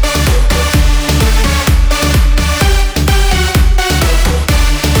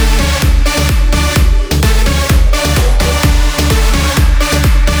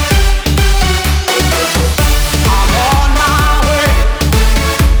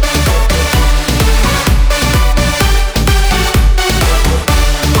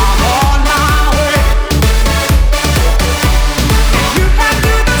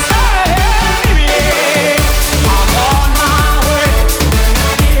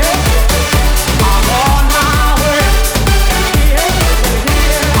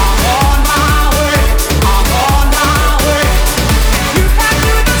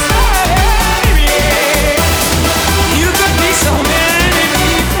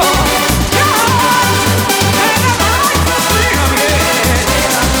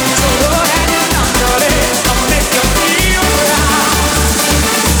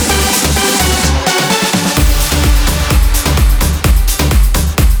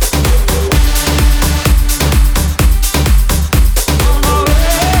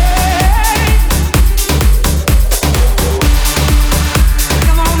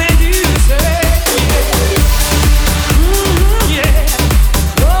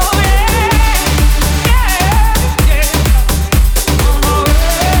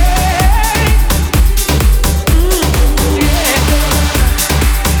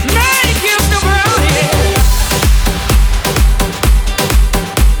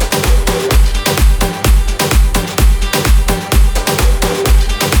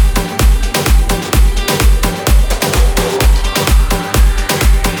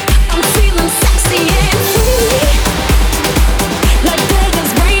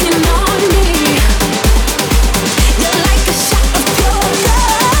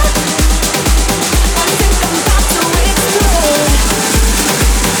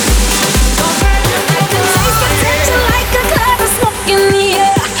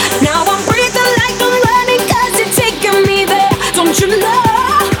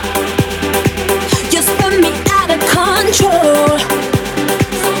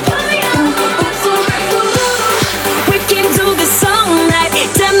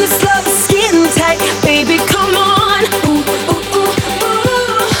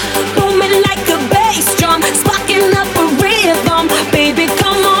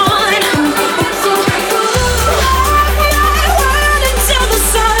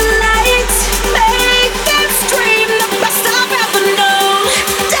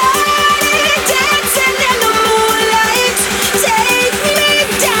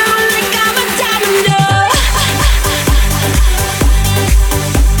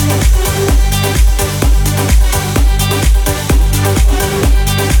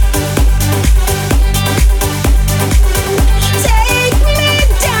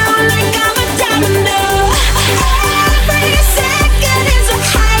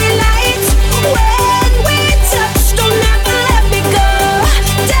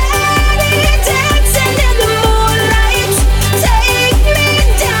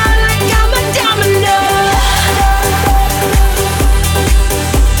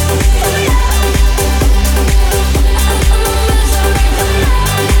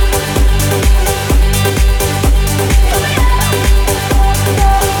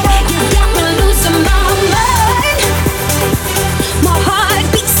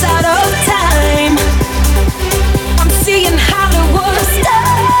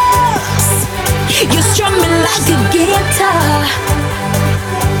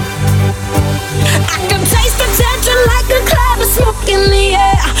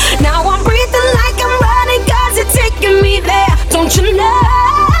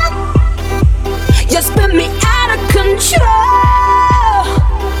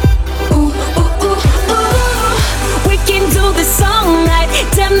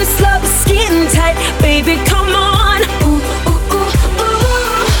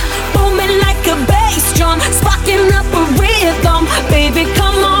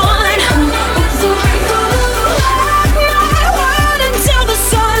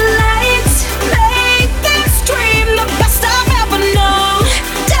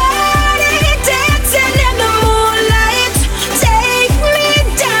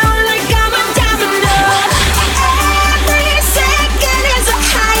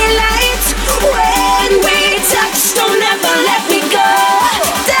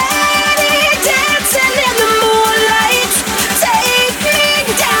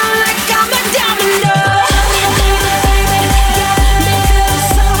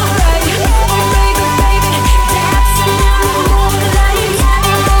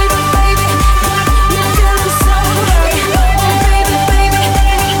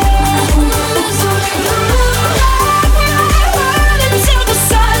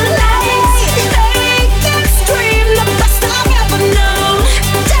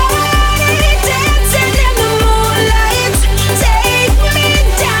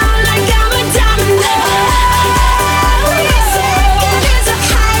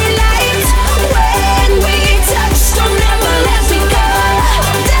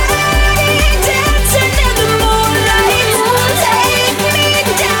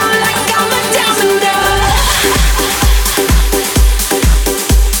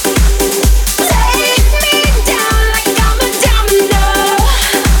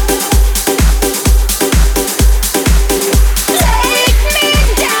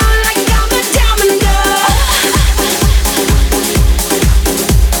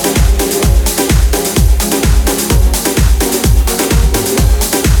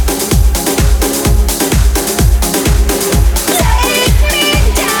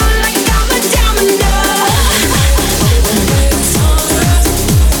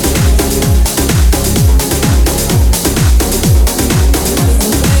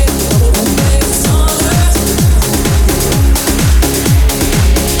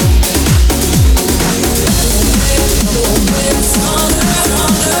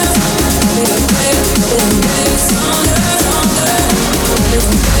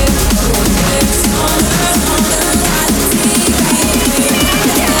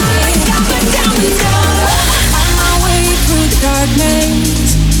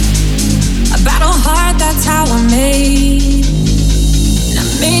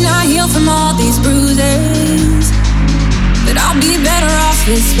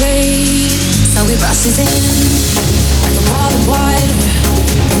 this way. So we rushes in like a ball of wire.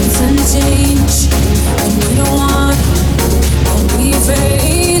 Things change and we don't want. Don't be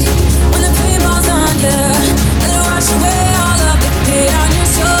afraid when the pain falls on you. Let it wash away all of the pain on your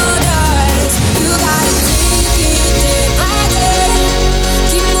shoulders. You gotta take it day by day.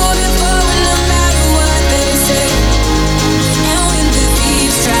 Keep moving forward no matter what they say. And when the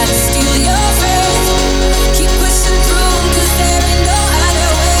thieves try to steal your faith, keep pushing through 'cause there ain't no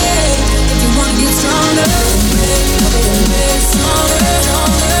other way. If you wanna get stronger, make stronger,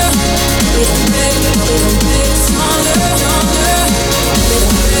 stronger. We don't make stronger, stronger. We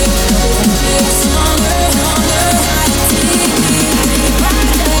don't make stronger, stronger.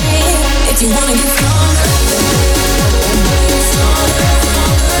 If you wanna get stronger, make stronger,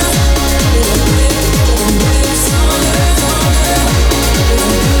 stronger. We don't make stronger, stronger. We don't make stronger,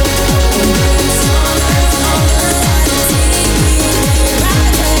 stronger.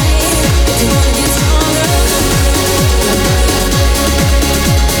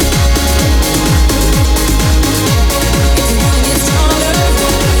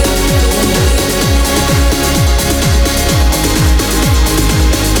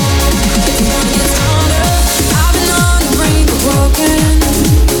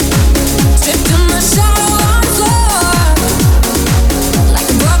 If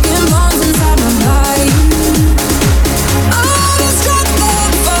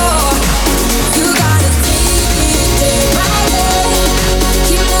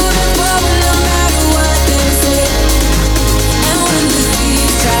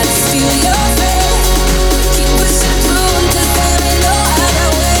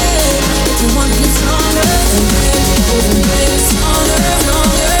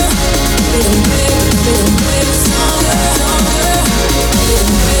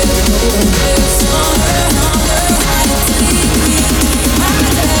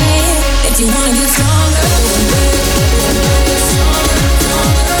you wanna get stronger.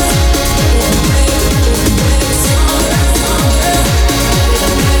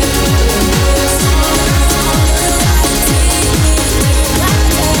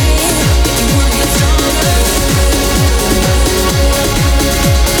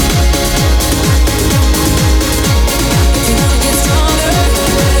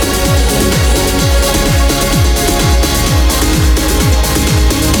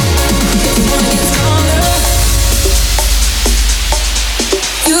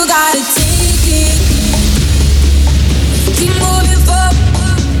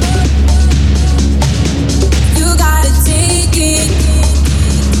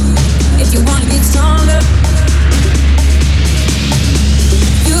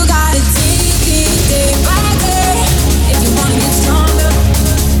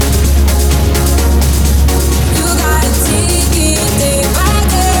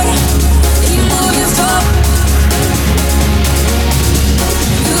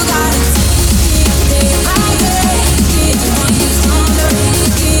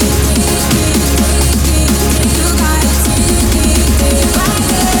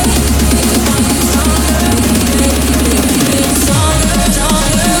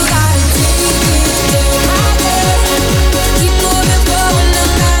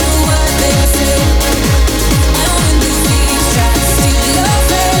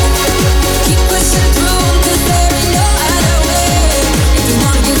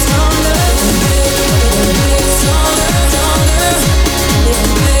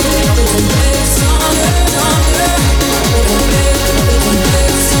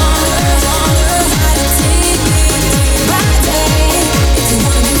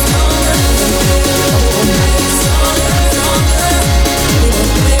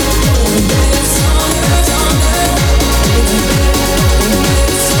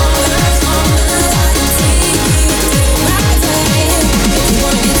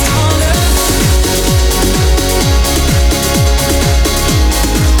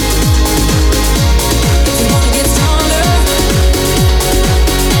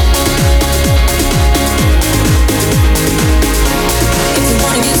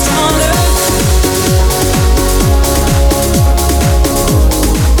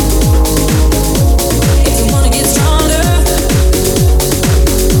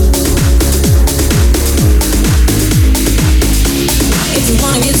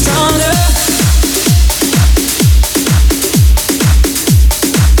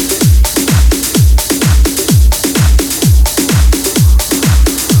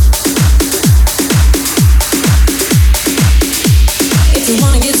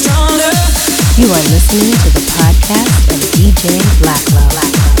 You are listening to the podcast of DJ Blacklight.